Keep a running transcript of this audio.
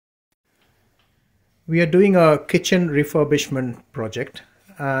We are doing a kitchen refurbishment project,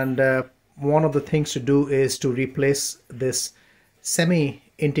 and one of the things to do is to replace this Semi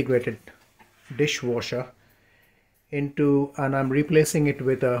Integrated dishwasher and I'm replacing it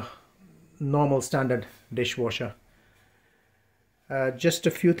with a normal standard dishwasher. Just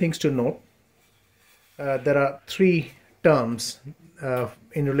a few things to note. There are three terms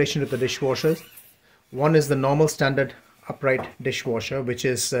in relation to the dishwashers. One is the normal standard upright dishwasher, which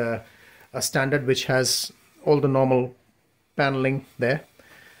is a standard which has all the normal paneling there.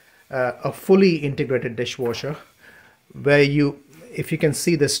 A fully integrated dishwasher, where if you can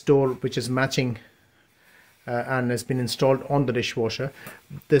see this door which is matching and has been installed on the dishwasher,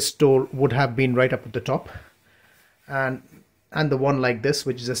 this door would have been right up at the top, and the one like this,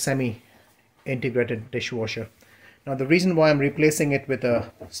 which is a semi integrated dishwasher. Now the reason why I'm replacing it with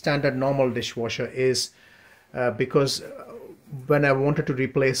a standard normal dishwasher is because when I wanted to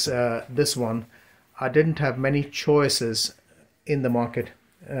replace this one, I didn't have many choices in the market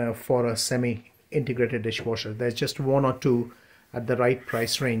for a semi-integrated dishwasher. There's just one or two at the right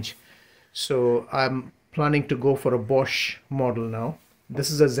price range. So I'm planning to go for a Bosch model now.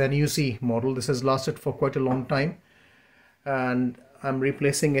 This is a Zanussi model. This has lasted for quite a long time, and I'm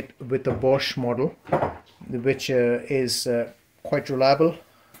replacing it with a Bosch model, which is quite reliable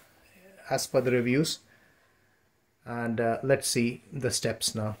as per the reviews. And let's see the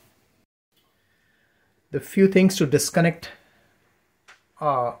steps now. The few things to disconnect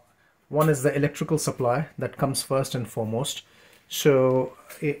are, one is the electrical supply that comes first and foremost. So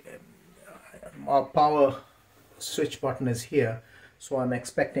our power switch button is here, so I'm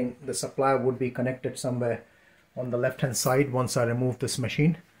expecting the supply would be connected somewhere on the left hand side once I remove this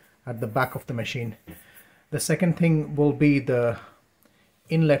machine, at the back of the machine. The second thing will be the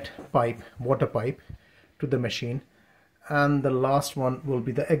inlet pipe, water pipe to the machine, and the last one will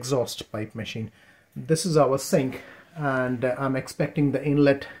be the exhaust pipe machine. This is our sink, and I'm expecting the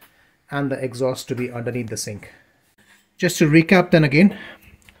inlet and the exhaust to be underneath the sink. Just to recap then again,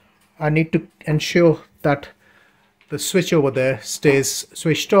 I need to ensure that the switch over there stays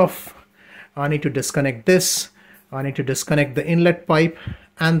switched off. I need to disconnect this. I need to disconnect the inlet pipe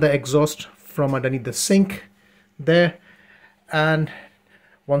and the exhaust from underneath the sink there. And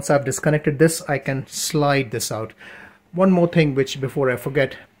once I've disconnected this, I can slide this out. One more thing, which before I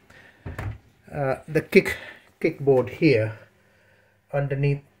forget, the kickboard here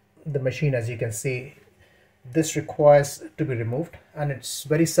underneath the machine, as you can see, this requires to be removed, and it's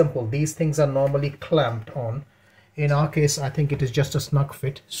very simple. These things are normally clamped on. In our case, I think it is just a snug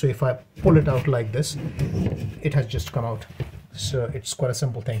fit, so if I pull it out like this, it has just come out. So it's quite a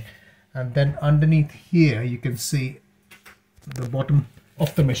simple thing. And then underneath here you can see the bottom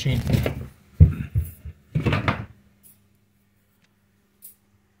of the machine.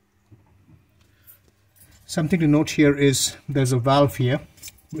 Something to note here is there's a valve here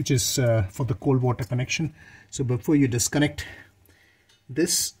which is for the cold water connection. So before you disconnect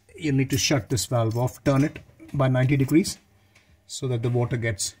this, you need to shut this valve off, turn it by 90 degrees so that the water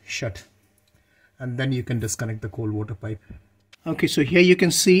gets shut, and then you can disconnect the cold water pipe. Okay, so here you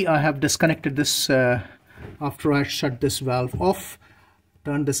can see I have disconnected this after I shut this valve off,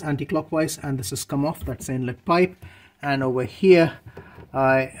 turned this anti-clockwise, and this has come off. That's the inlet pipe. And over here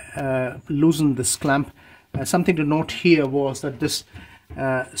I loosened this clamp. Something to note here was that this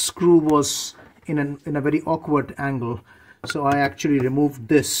screw was in a very awkward angle, so I actually removed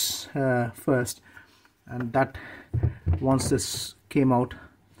this first, and that once this came out,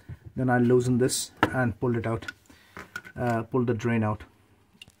 then I loosened this and pulled it out, pulled the drain out.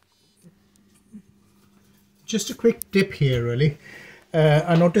 Just a quick tip here really.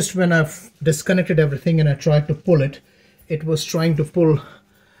 I noticed when I've disconnected everything and I tried to pull it, it was trying to pull,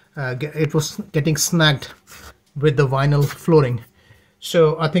 it was getting snagged with the vinyl flooring.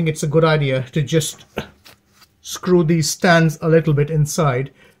 So I think it's a good idea to just screw these stands a little bit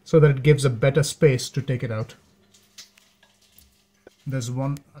inside so that it gives a better space to take it out. There's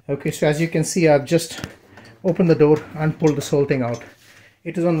one. Okay, so as you can see, I've just opened the door and pulled this whole thing out.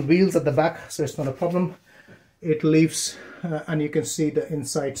 It is on wheels at the back, so it's not a problem. It leaves and you can see the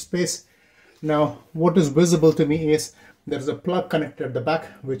inside space. Now what is visible to me is there's a plug connector at the back,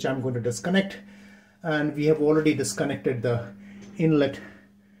 which I'm going to disconnect, and we have already disconnected the inlet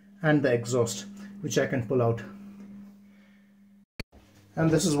and the exhaust, which I can pull out. And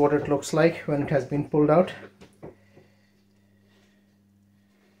this is what it looks like when it has been pulled out.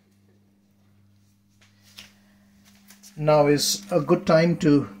 Now is a good time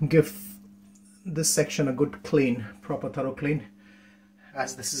to give this section a good clean, proper thorough clean,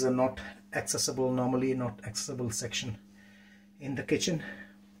 as this is a not accessible section in the kitchen.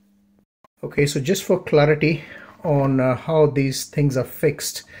 Okay, so just for clarity on how these things are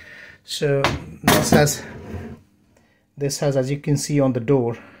fixed, so this has, as you can see on the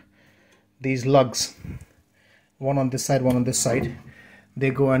door, these lugs, one on this side, one on this side.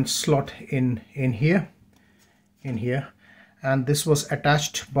 They go and slot in here, and this was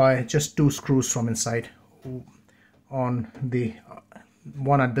attached by just 2 screws from inside, on the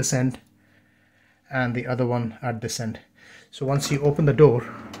one at this end and the other one at this end. So once you open the door,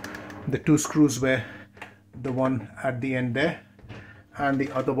 the 2 screws were the one at the end there and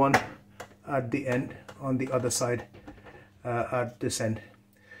the other one at the end on the other side at this end.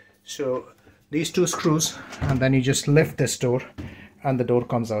 So these 2 screws, and then you just lift this door and the door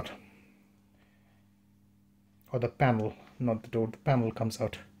comes out, or the panel, not the door, the panel comes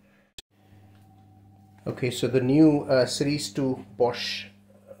out. Okay, so the new Series 2 Bosch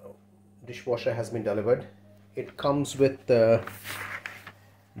dishwasher has been delivered. It comes with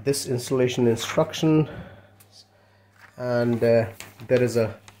this installation instruction, and there is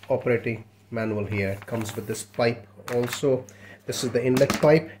a operating manual here. It comes with this pipe also. This is the inlet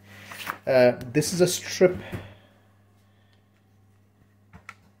pipe. This is a strip.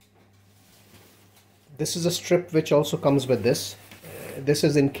 This is a strip which also comes with this. This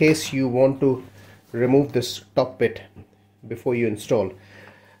is in case you want to remove this top bit before you install.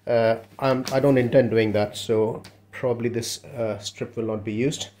 I don't intend doing that, so probably this strip will not be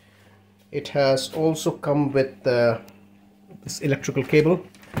used. It has also come with this electrical cable,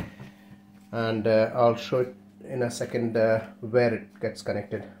 and I'll show it in a second where it gets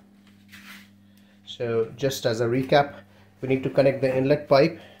connected. So just as a recap, we need to connect the inlet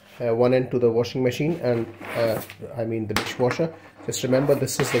pipe, one end to the washing machine, and I mean the dishwasher. Just remember,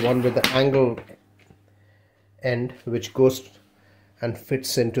 this is the one with the angle end which goes and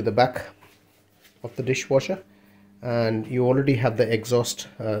fits into the back of the dishwasher, and you already have the exhaust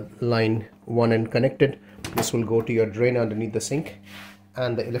line one end connected. This will go to your drain underneath the sink,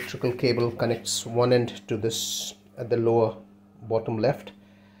 and the electrical cable connects one end to this at the lower bottom left,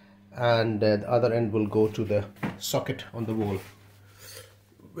 and the other end will go to the socket on the wall,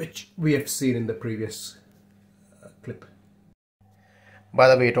 which we have seen in the previous clip. By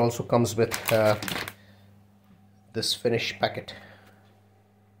the way, it also comes with this finish packet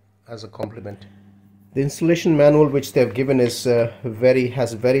as a complement. The installation manual which they have given is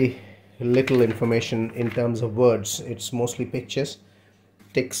has very little information in terms of words. It's mostly pictures.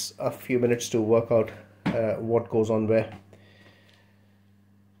 It takes a few minutes to work out what goes on where.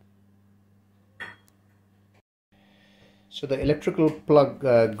 So the electrical plug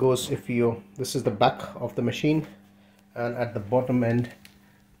goes, this is the back of the machine, and at the bottom end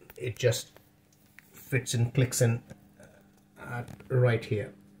it just fits and clicks in at right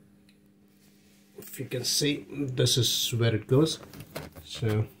here. If you can see, this is where it goes.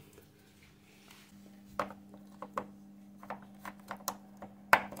 So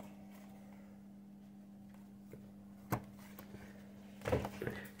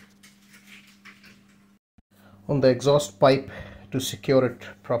on the exhaust pipe, to secure it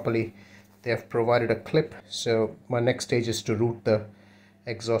properly, they have provided a clip. So my next stage is to route the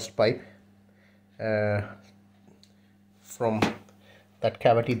exhaust pipe from that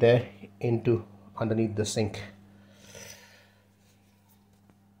cavity there into underneath the sink.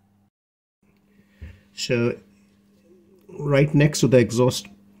 So right next to the exhaust,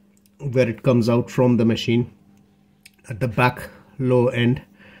 where it comes out from the machine, at the back low end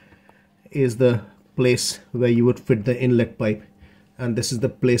is the place where you would fit the inlet pipe, and this is the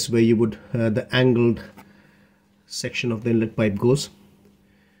place where you would the angled section of the inlet pipe goes.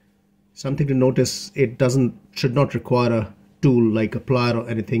 Something to notice, it should not require a tool like a plier or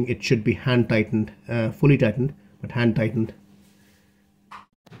anything. It should be hand tightened, fully tightened, but hand tightened.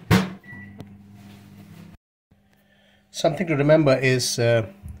 Something to remember is there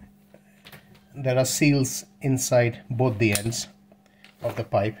are seals inside both the ends of the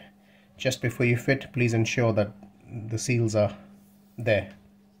pipe. Just before you fit, please ensure that the seals are there,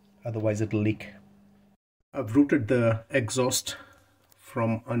 otherwise it will leak. I've routed the exhaust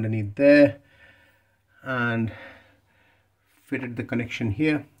from underneath there and fitted the connection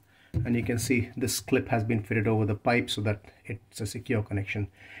here, and you can see this clip has been fitted over the pipe so that it's a secure connection.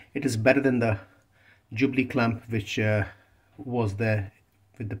 It is better than the Jubilee clamp which was there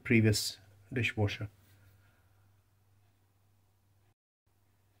with the previous dishwasher.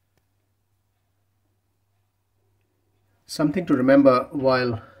 Something to remember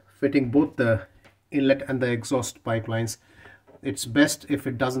while fitting both the inlet and the exhaust pipelines: it's best if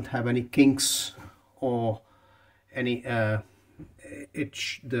it doesn't have any kinks or any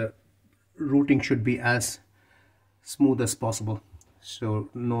the routing should be as smooth as possible. so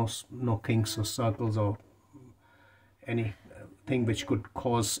no kinks or circles or anything which could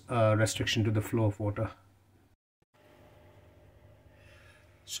cause restriction to the flow of water.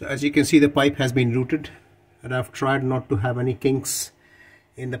 So as you can see, the pipe has been routed, and I've tried not to have any kinks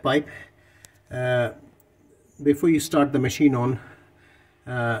in the pipe. Before you start the machine on,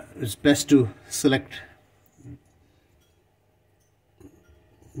 it's best to select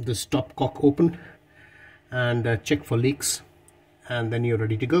the stopcock open and check for leaks, and then you're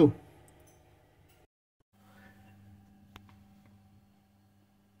ready to go.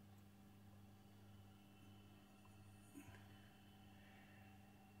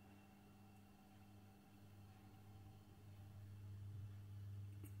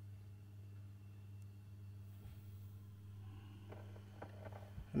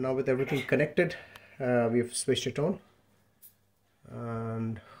 Now with everything connected, we've switched it on,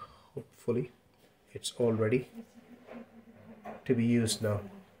 and hopefully it's all ready to be used now.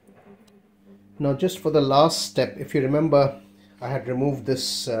 Now just for the last step, if you remember, I had removed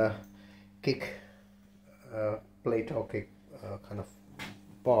this kick plate or kick kind of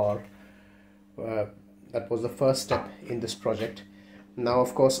bar. That was the first step in this project. Now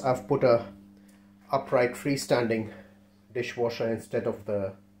of course I've put a upright freestanding dishwasher instead of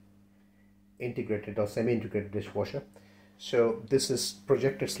the integrated or semi-integrated dishwasher. So this is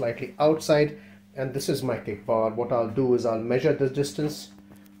projected slightly outside, and this is my kick bar. What I'll do is I'll measure the distance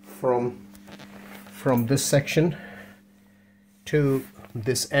from this section to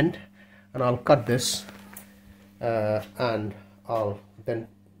this end, and I'll cut this and I'll then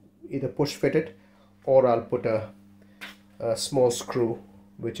either push fit it, or I'll put a small screw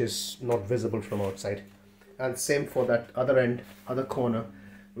which is not visible from outside. And same for that other end, other corner,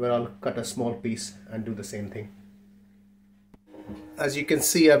 where I'll cut a small piece and do the same thing. As you can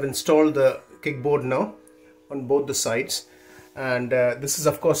see, I've installed the kickboard now on both the sides, and this is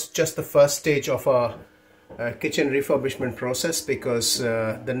of course just the first stage of our kitchen refurbishment process, because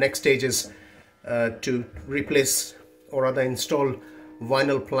the next stage is to replace or rather install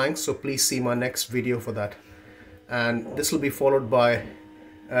vinyl planks. So please see my next video for that, and this will be followed by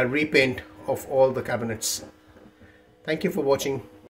a repaint of all the cabinets. Thank you for watching.